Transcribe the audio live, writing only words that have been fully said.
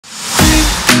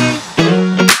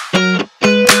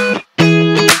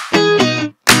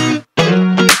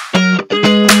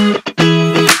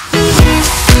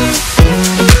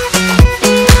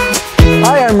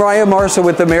Marshall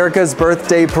with America's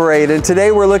Birthday Parade, and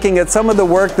today we're looking at some of the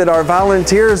work that our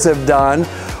volunteers have done.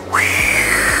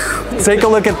 Take a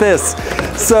look at this.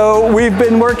 So we've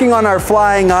been working on our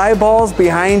flying eyeballs.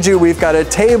 Behind you, we've got a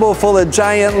table full of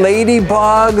giant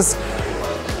ladybugs.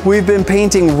 We've been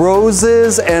painting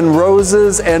roses and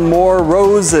more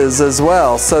roses as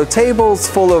well. So tables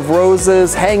full of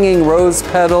roses, hanging rose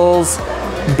petals,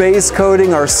 base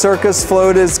coating. Our circus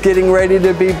float is getting ready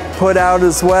to be put out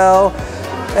as well.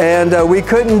 And we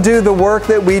couldn't do the work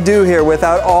that we do here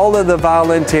without all of the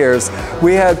volunteers.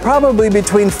 We had probably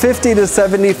between 50 to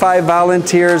 75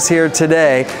 volunteers here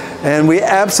today, and we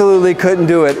absolutely couldn't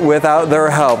do it without their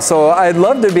help. So I'd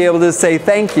love to be able to say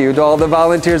thank you to all the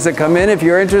volunteers that come in. If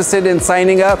you're interested in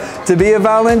signing up to be a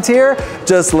volunteer,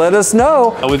 just let us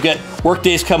know. We've got work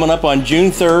days coming up on June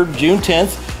 3rd, June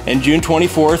 10th, and June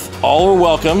 24th. All are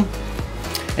welcome.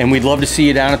 And we'd love to see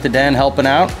you down at the den helping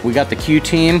out. We got the Q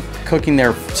team cooking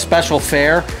their special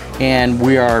fare, and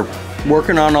we are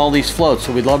working on all these floats.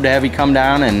 So we'd love to have you come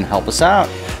down and help us out.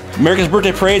 America's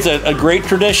Birthday Parade is a great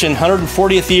tradition,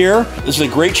 140th year. This is a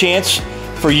great chance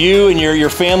for you and your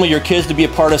family, your kids to be a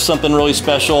part of something really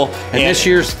special. And this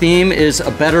year's theme is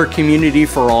a better community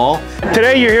for all.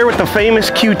 Today you're here with the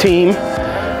famous Q team.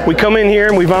 We come in here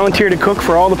and we volunteer to cook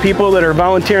for all the people that are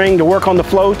volunteering to work on the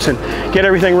floats and get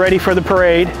everything ready for the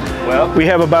parade. We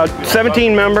have about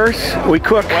 17 members. We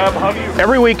cook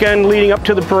every weekend leading up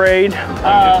to the parade.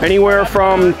 Anywhere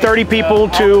from 30 people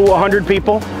to 100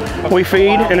 people we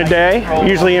feed in a day,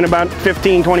 usually in about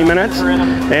 15-20 minutes.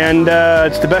 And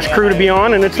it's the best crew to be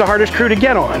on, and it's the hardest crew to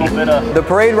get on. The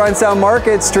parade runs down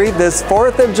Market Street this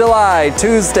 4th of July,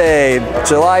 Tuesday,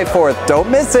 July 4th. Don't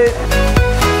miss it.